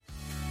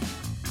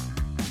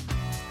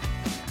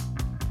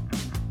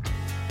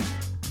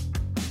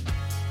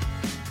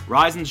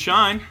Rise and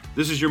shine.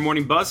 This is your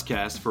morning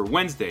Buzzcast for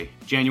Wednesday,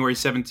 January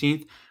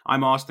 17th.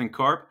 I'm Austin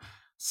Karp.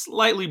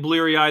 Slightly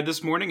bleary-eyed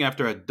this morning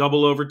after a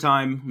double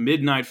overtime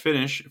midnight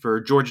finish for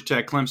Georgia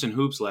Tech Clemson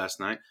hoops last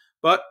night.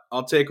 But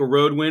I'll take a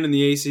road win in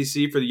the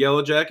ACC for the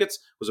Yellow Jackets.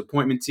 Was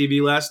appointment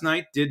TV last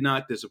night. Did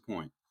not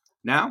disappoint.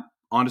 Now,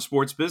 on to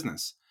sports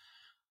business.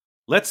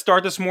 Let's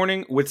start this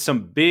morning with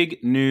some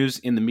big news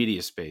in the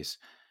media space,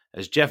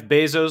 as Jeff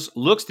Bezos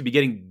looks to be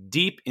getting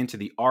deep into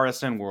the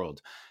RSN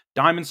world.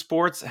 Diamond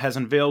Sports has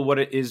unveiled what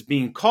is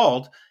being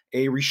called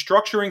a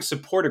restructuring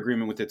support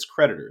agreement with its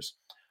creditors.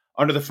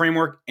 Under the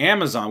framework,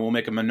 Amazon will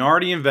make a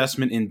minority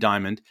investment in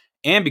Diamond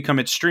and become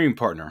its streaming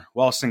partner,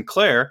 while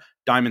Sinclair,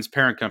 Diamond's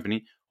parent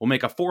company, will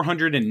make a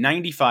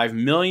 $495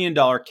 million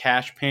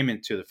cash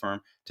payment to the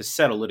firm to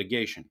settle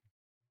litigation.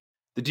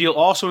 The deal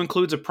also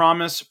includes a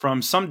promise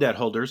from some debt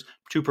holders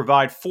to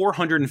provide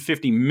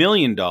 $450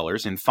 million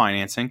in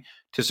financing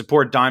to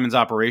support Diamond's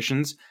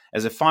operations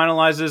as it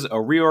finalizes a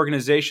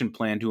reorganization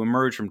plan to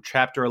emerge from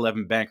Chapter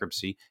 11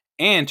 bankruptcy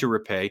and to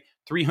repay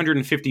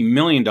 $350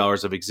 million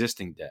of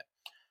existing debt.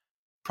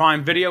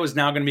 Prime Video is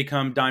now going to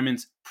become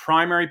Diamond's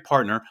primary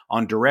partner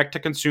on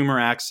direct-to-consumer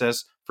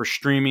access for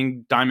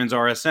streaming Diamond's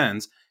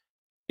RSNs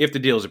if the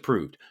deal is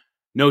approved.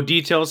 No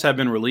details have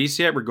been released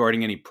yet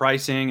regarding any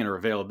pricing or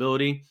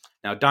availability.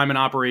 Now, Diamond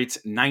operates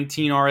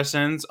 19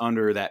 RSNs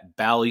under that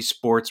Bally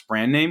Sports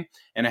brand name,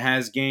 and it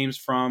has games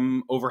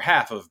from over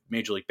half of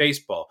Major League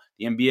Baseball,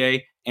 the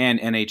NBA, and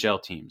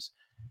NHL teams.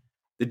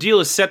 The deal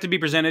is set to be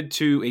presented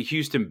to a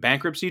Houston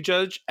bankruptcy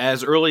judge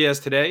as early as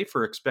today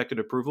for expected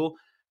approval,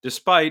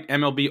 despite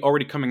MLB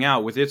already coming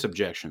out with its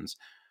objections.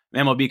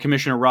 MLB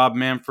Commissioner Rob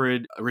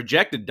Manfred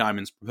rejected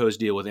Diamond's proposed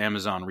deal with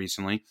Amazon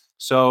recently,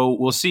 so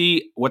we'll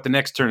see what the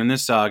next turn in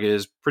this saga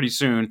is pretty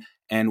soon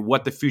and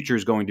what the future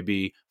is going to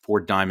be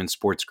for Diamond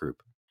Sports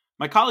Group.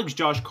 My colleagues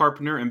Josh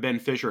Carpenter and Ben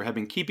Fisher have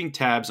been keeping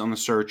tabs on the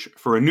search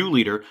for a new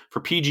leader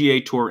for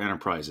PGA Tour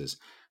Enterprises.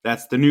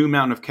 That's the new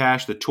mountain of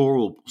cash the Tour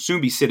will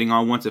soon be sitting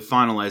on once it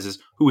finalizes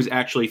who is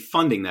actually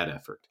funding that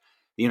effort.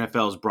 The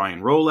NFL's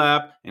Brian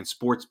Rolapp and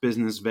sports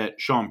business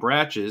vet Sean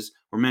Bratches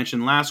were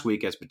mentioned last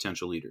week as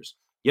potential leaders.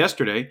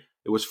 Yesterday,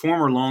 it was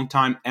former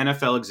longtime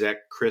NFL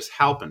exec Chris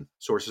Halpin,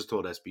 sources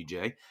told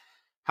SBJ.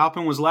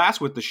 Halpin was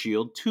last with the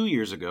Shield 2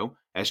 years ago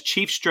as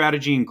Chief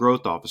Strategy and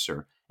Growth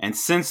Officer, and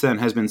since then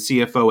has been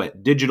CFO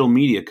at digital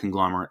media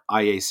conglomerate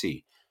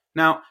IAC.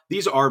 Now,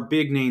 these are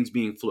big names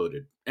being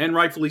floated, and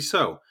rightfully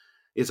so.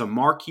 It's a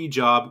marquee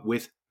job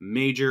with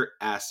major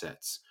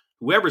assets.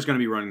 Whoever's going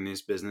to be running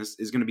this business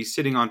is going to be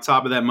sitting on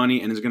top of that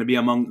money and is going to be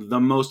among the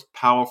most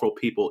powerful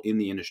people in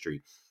the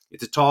industry.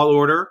 It's a tall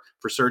order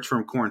for search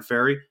firm Korn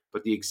Ferry,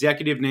 but the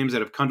executive names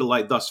that have come to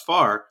light thus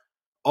far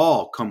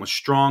all come with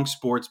strong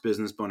sports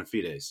business bona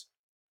fides.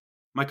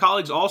 My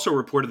colleagues also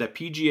reported that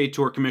PGA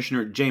Tour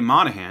Commissioner Jay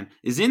Monahan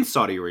is in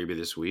Saudi Arabia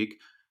this week,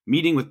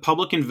 meeting with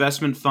Public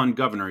Investment Fund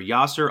Governor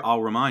Yasser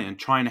Al-Rumayyan,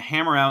 trying to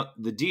hammer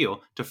out the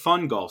deal to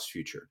fund golf's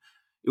future.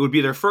 It would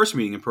be their first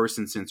meeting in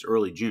person since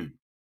early June.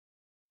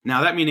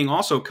 Now, that meeting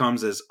also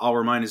comes as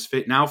Al-Rumayyan is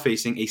now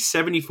facing a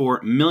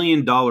 $74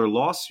 million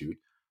lawsuit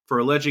for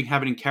alleging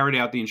having carried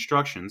out the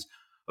instructions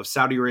of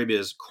Saudi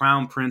Arabia's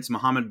Crown Prince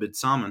Mohammed bin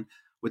Salman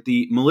with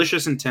the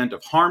malicious intent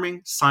of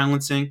harming,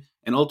 silencing,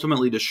 and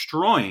ultimately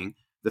destroying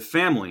the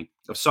family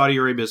of Saudi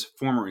Arabia's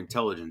former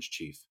intelligence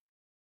chief.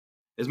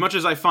 As much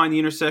as I find the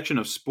intersection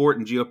of sport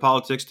and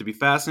geopolitics to be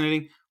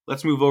fascinating,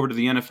 let's move over to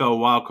the NFL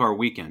wildcard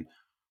weekend,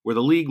 where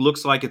the league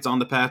looks like it's on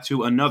the path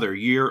to another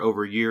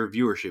year-over-year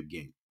viewership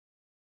gain.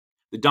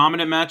 The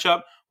dominant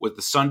matchup was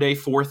the Sunday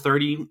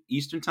 4:30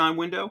 Eastern Time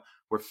window,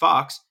 where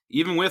Fox,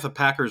 even with a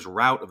Packers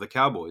rout of the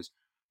Cowboys,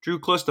 drew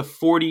close to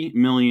 40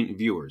 million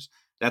viewers.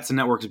 That's the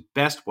network's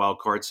best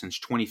wildcard since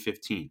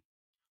 2015.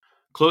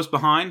 Close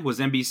behind was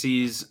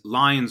NBC's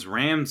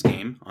Lions-Rams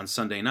game on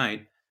Sunday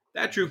night.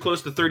 That drew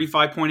close to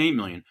 35.8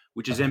 million,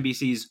 which is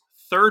NBC's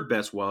third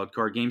best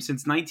wildcard game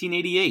since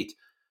 1988,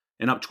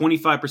 and up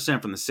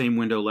 25% from the same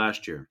window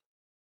last year.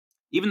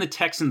 Even the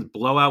Texans'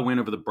 blowout win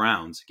over the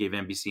Browns gave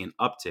NBC an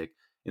uptick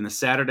in the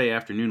Saturday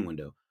afternoon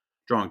window,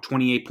 drawing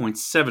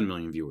 28.7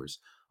 million viewers.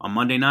 On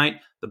Monday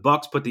night, the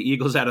Bucs put the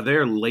Eagles out of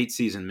their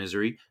late-season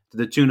misery to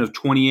the tune of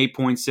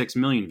 28.6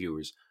 million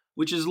viewers,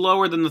 which is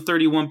lower than the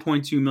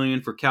 31.2 million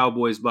for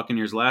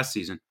Cowboys-Buccaneers last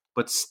season,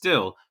 but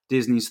still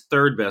Disney's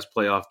third-best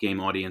playoff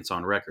game audience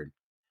on record.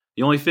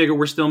 The only figure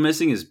we're still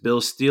missing is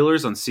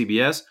Bills-Steelers on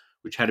CBS,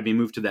 which had to be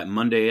moved to that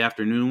Monday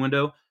afternoon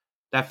window.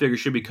 That figure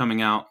should be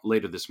coming out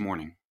later this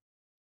morning.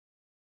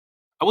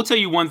 I will tell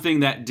you one thing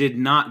that did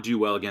not do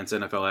well against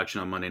NFL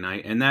action on Monday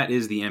night, and that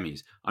is the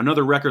Emmys.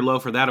 Another record low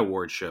for that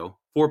award show,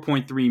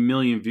 4.3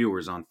 million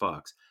viewers on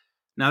Fox.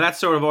 Now, that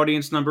sort of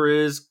audience number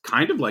is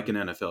kind of like an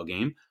NFL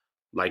game,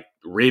 like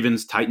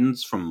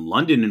Ravens-Titans from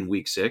London in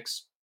Week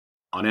 6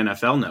 on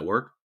NFL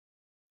Network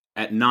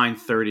at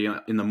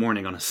 9:30 in the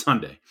morning on a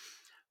Sunday.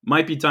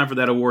 Might be time for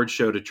that award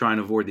show to try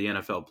and avoid the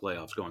NFL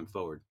playoffs going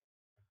forward.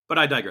 But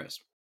I digress.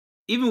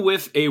 Even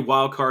with a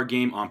wild card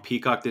game on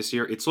Peacock this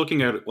year, it's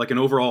looking at like an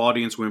overall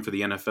audience win for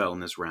the NFL in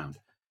this round.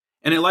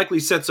 And it likely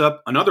sets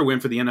up another win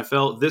for the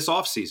NFL this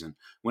offseason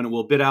when it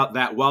will bid out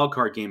that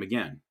wildcard game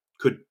again.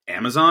 Could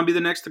Amazon be the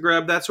next to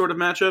grab that sort of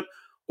matchup?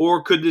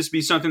 Or could this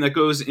be something that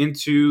goes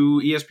into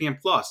ESPN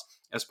Plus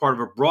as part of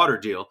a broader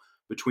deal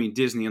between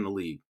Disney and the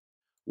league?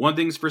 One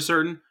thing's for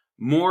certain,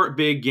 more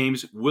big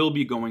games will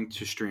be going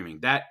to streaming.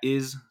 That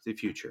is the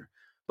future.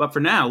 But for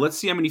now, let's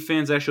see how many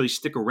fans actually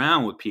stick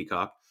around with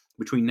Peacock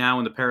between now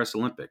and the Paris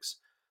Olympics.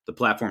 The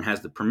platform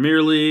has the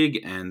Premier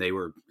League, and they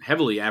were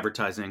heavily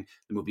advertising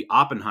the movie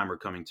Oppenheimer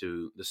coming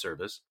to the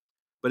service.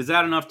 But is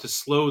that enough to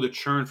slow the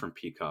churn from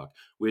Peacock,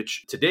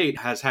 which to date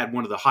has had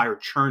one of the higher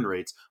churn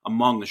rates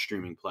among the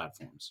streaming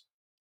platforms?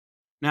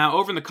 Now,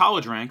 over in the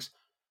college ranks,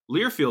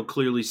 Learfield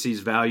clearly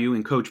sees value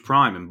in Coach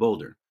Prime in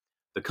Boulder.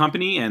 The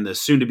company and the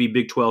soon-to-be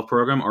Big 12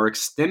 program are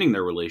extending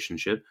their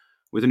relationship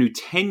with a new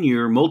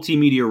 10-year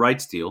multimedia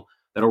rights deal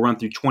that'll run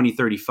through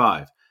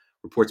 2035,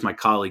 reports my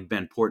colleague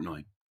Ben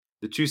Portnoy.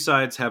 The two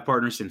sides have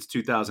partnered since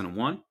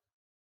 2001,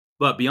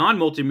 but beyond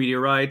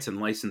multimedia rights and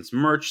licensed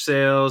merch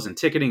sales and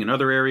ticketing and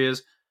other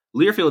areas,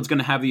 Learfield is going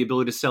to have the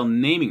ability to sell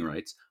naming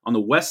rights on the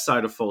west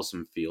side of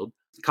Folsom Field,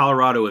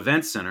 Colorado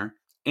Event Center,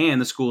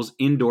 and the school's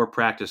indoor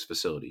practice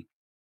facility.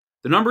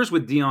 The numbers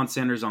with Deion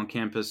Sanders on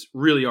campus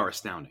really are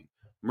astounding.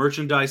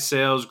 Merchandise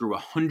sales grew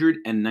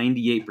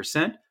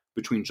 198%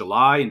 between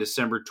July and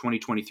December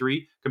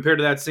 2023 compared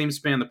to that same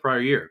span the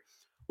prior year,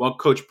 while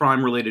Coach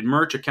Prime-related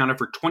merch accounted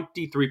for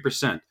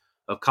 23%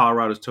 of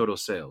Colorado's total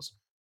sales.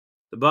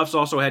 The Buffs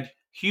also had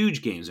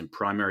huge gains in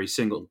primary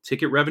single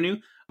ticket revenue,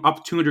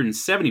 up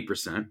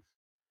 270%,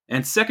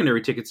 and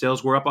secondary ticket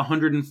sales were up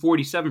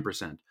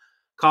 147%.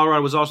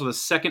 Colorado was also the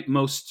second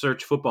most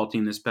searched football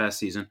team this past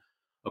season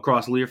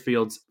across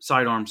Learfield's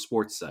sidearm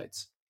sports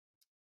sites.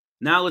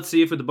 Now let's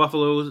see if the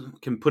Buffaloes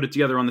can put it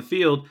together on the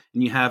field,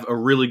 and you have a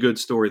really good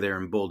story there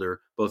in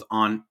Boulder, both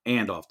on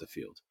and off the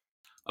field.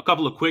 A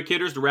couple of quick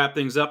hitters to wrap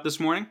things up this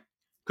morning.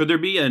 Could there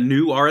be a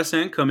new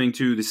RSN coming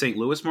to the St.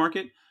 Louis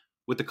market?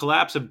 With the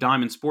collapse of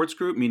Diamond Sports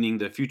Group, meaning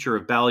the future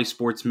of Bally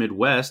Sports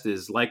Midwest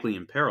is likely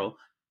in peril,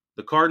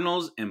 the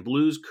Cardinals and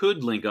Blues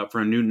could link up for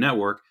a new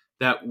network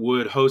that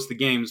would host the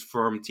games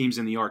from teams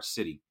in the Arch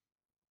City.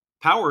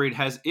 Powerade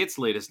has its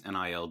latest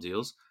NIL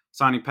deals,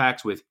 signing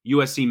pacts with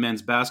USC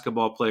men's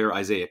basketball player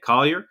Isaiah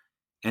Collier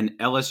and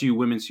LSU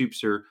women's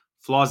hoopster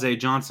Flau'jae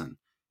Johnson.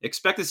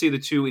 Expect to see the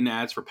two in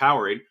ads for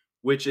Powerade,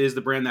 which is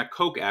the brand that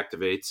Coke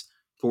activates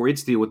for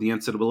its deal with the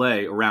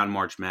NCAA around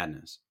March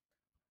Madness.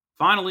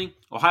 Finally,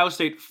 Ohio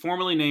State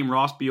formally named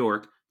Ross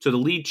Bjork to the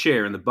lead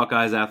chair in the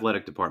Buckeyes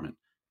athletic department.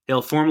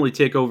 He'll formally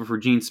take over for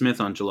Gene Smith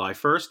on July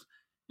 1st,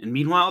 and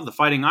meanwhile, the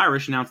Fighting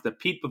Irish announced that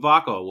Pete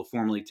Bavacco will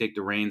formally take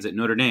the reins at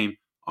Notre Dame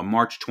on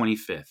March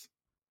 25th.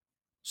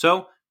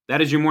 So,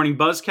 that is your morning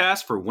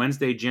Buzzcast for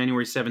Wednesday,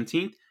 January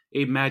 17th.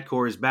 Abe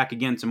Madcore is back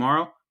again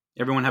tomorrow.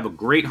 Everyone have a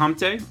great hump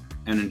day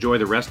and enjoy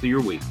the rest of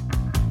your week.